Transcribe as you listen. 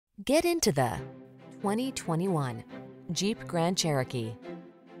Get into the 2021 Jeep Grand Cherokee.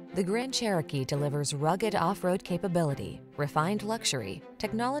 The Grand Cherokee delivers rugged off-road capability, refined luxury,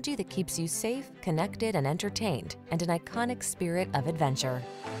 technology that keeps you safe, connected, and entertained, and an iconic spirit of adventure.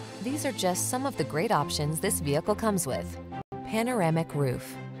 These are just some of the great options this vehicle comes with: panoramic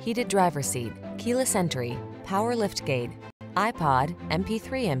roof, heated driver's seat, keyless entry, power liftgate, iPod,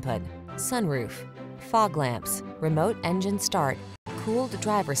 MP3 input, sunroof, fog lamps, remote engine start, cooled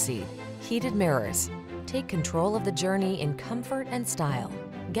driver's seat, heated mirrors. Take control of the journey in comfort and style.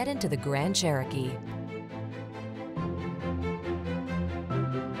 Get into the Grand Cherokee.